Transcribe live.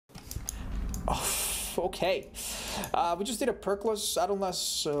Oh, okay. We just did a perkless,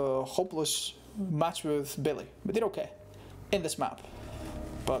 addonless, hopeless match with Billy. We did okay in this map.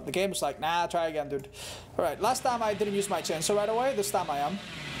 But the game was like, nah, try again, dude. Alright, last time I didn't use my chainsaw right away. This time I am.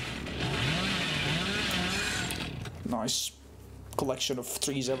 Nice collection of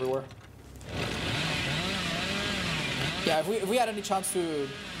trees everywhere. Yeah, if we had any chance to...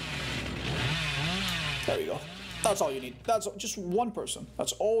 There we go. That's all you need. That's just one person.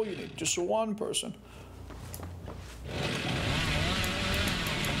 That's all you need. Just one person.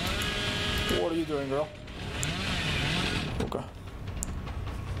 What are you doing, girl? Okay.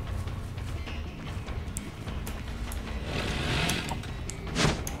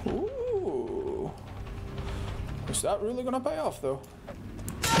 Ooh. Is that really gonna pay off, though?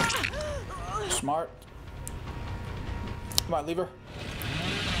 Smart. Come on, leave her.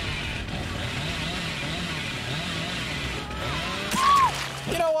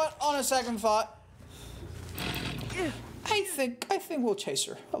 You know what? On a second thought, I think we'll chase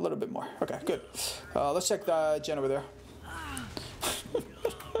her a little bit more. Okay, good. Let's check the gen over there.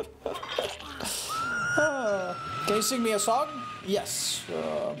 Can you sing me a song? Yes.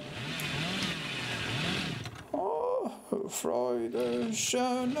 Freude,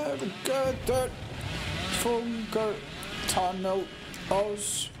 schöne Götter, Funker, Tunnel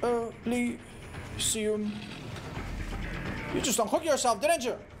aus Elysium. You just unhooked yourself, didn't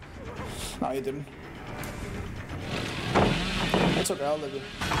you? No, you didn't. It's okay, I'll leave you.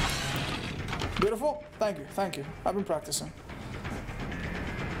 Beautiful. Thank you, thank you. I've been practicing.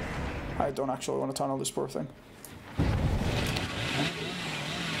 I don't actually want to tunnel this poor thing.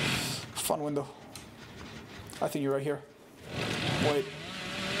 Fun window. I think you're right here. Wait.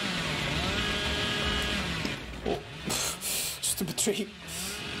 Oh. Stupid tree.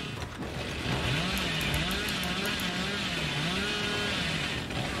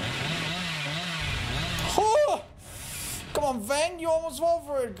 Oh! Come on, Vang, you almost fell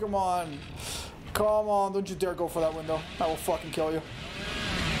for it. Come on. Come on, don't you dare go for that window. I will fucking kill you.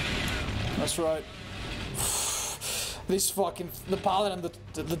 That's right. These fucking... The pallet and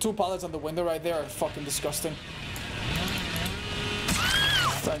the two pallets on the window right there are fucking disgusting.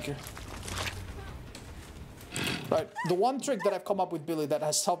 Thank you. Right, the one trick that I've come up with, Billy, that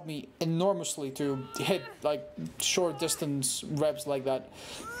has helped me enormously to hit, like, short distance reps like that.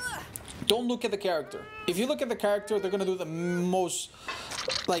 Don't look at the character. If you look at the character, they're gonna do the most,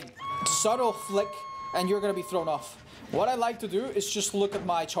 like, subtle flick, and you're gonna be thrown off. What I like to do is just look at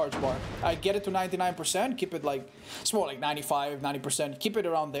my charge bar. I get it to 99%, keep it like, it's more like 95, 90%, keep it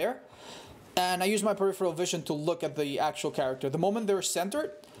around there. And I use my peripheral vision to look at the actual character. The moment they're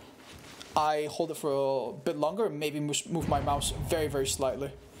centered, I hold it for a bit longer and maybe move my mouse very, very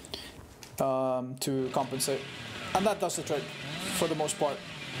slightly to compensate. And that does the trick for the most part.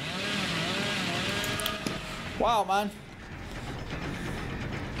 Wow, man.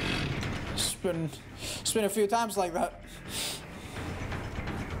 It's been a few times like that.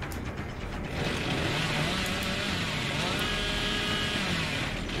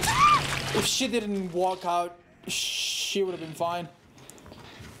 If she didn't walk out, she would have been fine.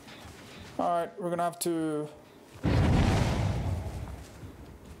 Alright, we're gonna have to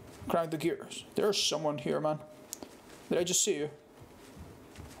grind the gears. There's someone here, man. Did I just see you?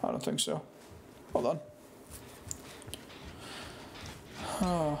 I don't think so. Hold on.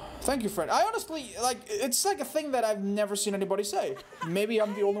 Oh, thank you, Fred. I honestly, like, it's like a thing that I've never seen anybody say. Maybe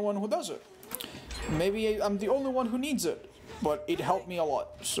I'm the only one who does it. Maybe I'm the only one who needs it. But it helped me a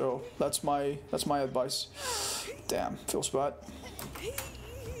lot, so that's my advice. Damn, feels bad.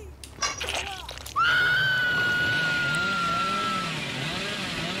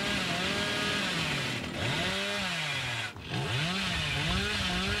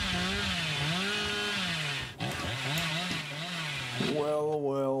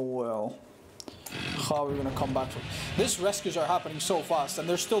 Well. How are we gonna come back from... These rescues are happening so fast, and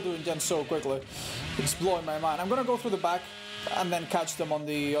they're still doing gens so quickly. It's blowing my mind. I'm gonna go through the back, and then catch them on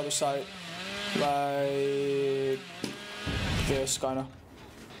the other side. Like... this, kinda.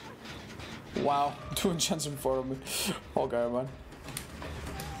 Wow, doing gens in front of me. Okay, man.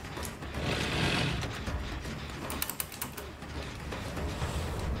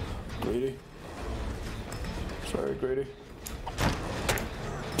 Greedy. Very greedy.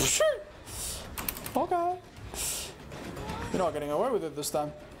 Okay. You're not getting away with it this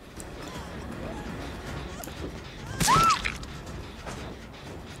time.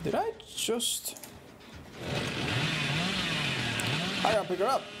 Did I just... I gotta pick her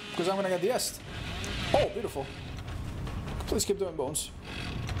up, because I'm gonna get the est. Oh, beautiful. Please keep doing bones.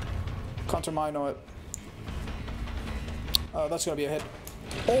 Counter mine, know it. That's gonna be a hit.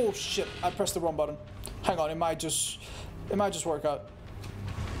 Oh shit, I pressed the wrong button. Hang on, it might just work out.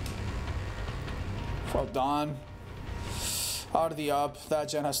 Well done. Out of the up. That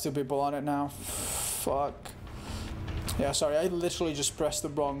gen has 2 people on it now. Fuck. Yeah, sorry, I literally just pressed the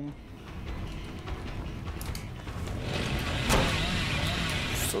wrong.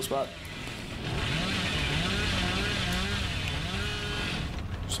 Feels bad.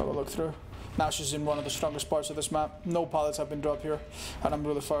 Let's have a look through. Now she's in one of the strongest parts of this map. No pallets have been dropped here, and I'm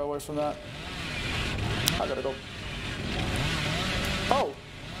really far away from that. I gotta go. Oh!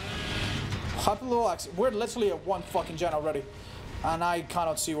 Happy little accident. We're literally at 1 fucking gen already, and I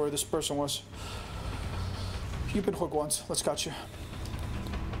cannot see where this person was. You've been hooked once. Let's catch you.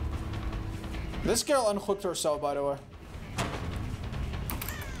 This girl unhooked herself, by the way.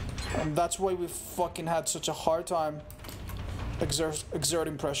 And that's why we fucking had such a hard time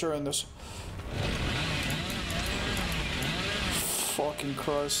exerting pressure in this. Fucking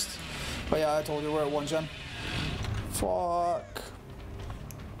Christ. But yeah, I told you we're at 1 gen. Fuck.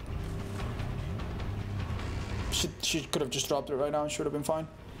 She could have just dropped it right now and should have been fine.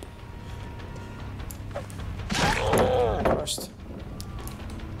 Christ.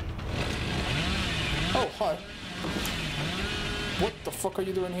 Oh, hi. What the fuck are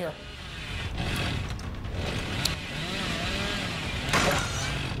you doing here?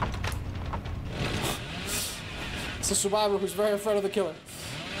 It's a survivor who's very afraid of the killer.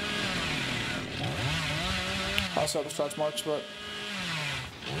 I saw the stretch marks, but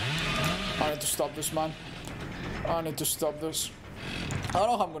I need to stop this, man. I need to stop this. I don't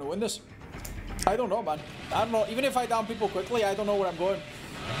know how I'm gonna win this. I don't know, man. I don't know. Even if I down people quickly, I don't know where I'm going.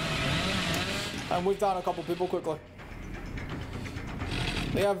 And we've downed a couple people quickly.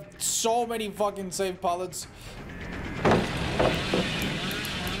 They have so many fucking safe pallets.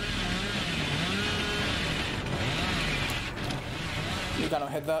 You gotta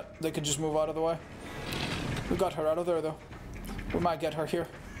hit that. They can just move out of the way. We got her out of there, though. We might get her here.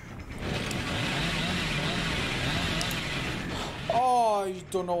 Oh, I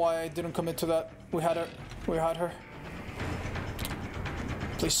don't know why I didn't commit to that. We had her. We had her.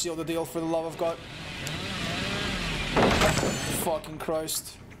 Please seal the deal for the love of God. Fucking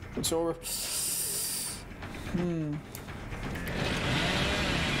Christ. It's over.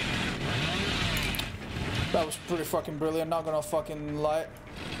 That was pretty fucking brilliant, not gonna fucking lie.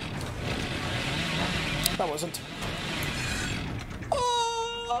 That wasn't.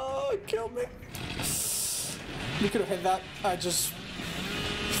 Oh, it killed me. We could have hit that. I just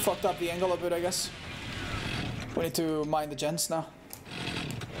fucked up the angle a bit, I guess. We need to mine the gens now.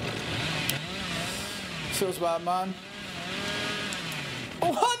 Feels bad, man.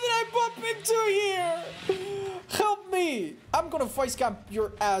 What did I bump into here? Help me! I'm gonna face camp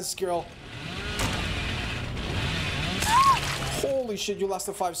your ass, girl. Holy shit, you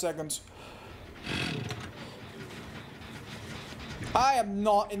lasted 5 seconds. I am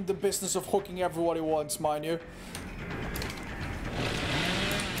not in the business of hooking everybody once, mind you.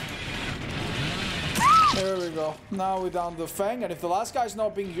 There we go. Now we're down the Fang, and if the last guy's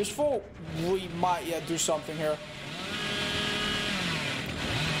not being useful, we might yet do something here.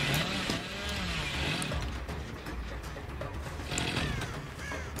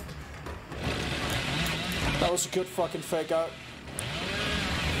 That was a good fucking fake out.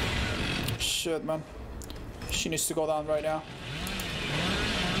 Shit, man. She needs to go down right now.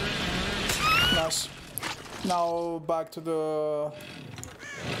 Nice. Now back to the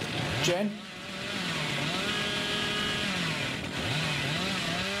Jane.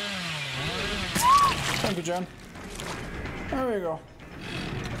 Thank you, Jen. There we go.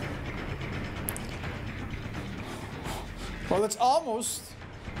 Well, it's almost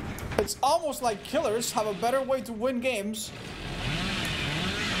like killers have a better way to win games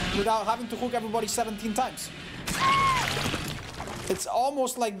without having to hook everybody 17 times. It's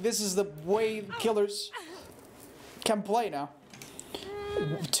almost like this is the way killers can play now.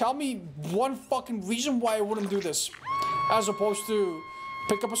 Tell me one fucking reason why I wouldn't do this, as opposed to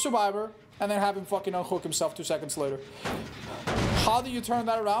pick up a survivor and then have him fucking unhook himself 2 seconds later. How do you turn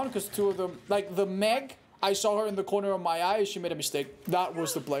that around? Because 2 of them, like the Meg, I saw her in the corner of my eye, she made a mistake. That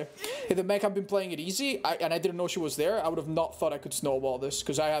was the play. If the Meg had been playing it easy, and I didn't know she was there, I would have not thought I could snowball this.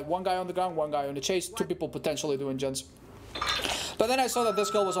 Because I had 1 guy on the ground, 1 guy on the chase, 2 people potentially doing gens. But then I saw that this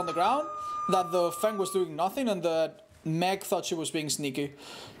girl was on the ground, that the Fang was doing nothing, and that Meg thought she was being sneaky.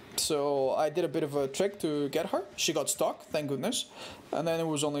 So I did a bit of a trick to get her. She got stuck, thank goodness. And then it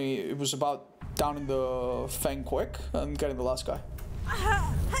was about downing the Fang quick and getting the last guy.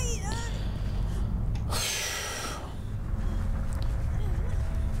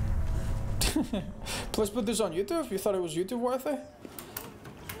 Please put this on YouTube. You thought it was YouTube worthy?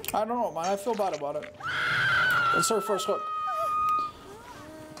 I don't know, man. I feel bad about it. It's her first hook.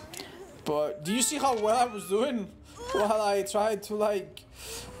 But do you see how well I was doing while I tried to like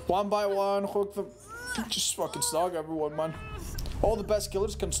one by one hook them? Just fucking slug everyone, man. All the best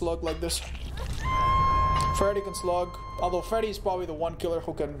killers can slug like this. Freddy can slug, although Freddy is probably the one killer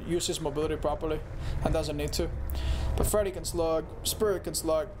who can use his mobility properly and doesn't need to. But Freddy can slug, Spirit can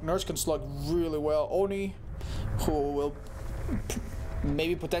slug, Nurse can slug really well. Oni, who will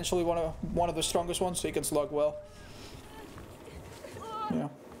maybe potentially one of the strongest ones, so he can slug well. Yeah,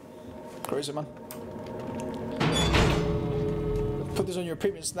 crazy, man. Put this on your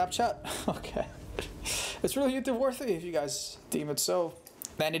premium Snapchat. Okay, it's really YouTube worthy if you guys deem it so.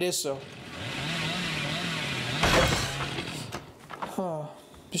 Then it is so.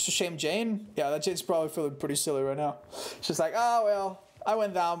 Just to shame Jane? Yeah, that Jane's probably feeling pretty silly right now. She's like, oh, well, I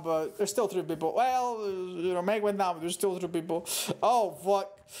went down, but there's still 3 people. Well, you know, Meg went down, but there's still 3 people. Oh,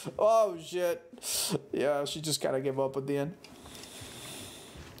 fuck. Oh, shit. Yeah, she just kind of gave up at the end.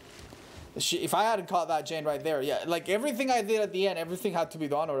 If I hadn't caught that Jane right there, yeah, like everything I did at the end, everything had to be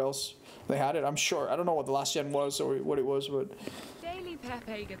done or else they had it, I'm sure. I don't know what the last gen was or what it was, but...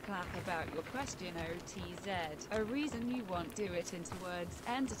 Pepe clap about your question OTZ. A reason you won't do it into words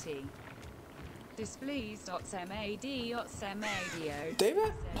entity. Displeased.mad.madio.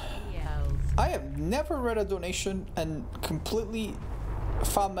 David? I have never read a donation and completely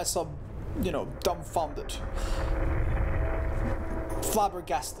found myself, you know, dumbfounded.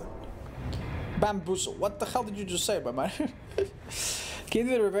 Flabbergasted. Bamboozled. What the hell did you just say, my man? Can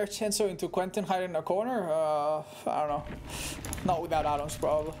you do the reverse chainsaw into Quentin hiding in a corner? I don't know. Not without atoms,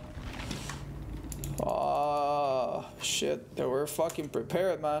 probably. Shit. They were fucking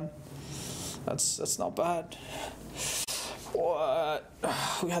prepared, man. That's not bad. What?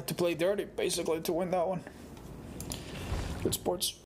 We had to play dirty, basically, to win that one. Good sports.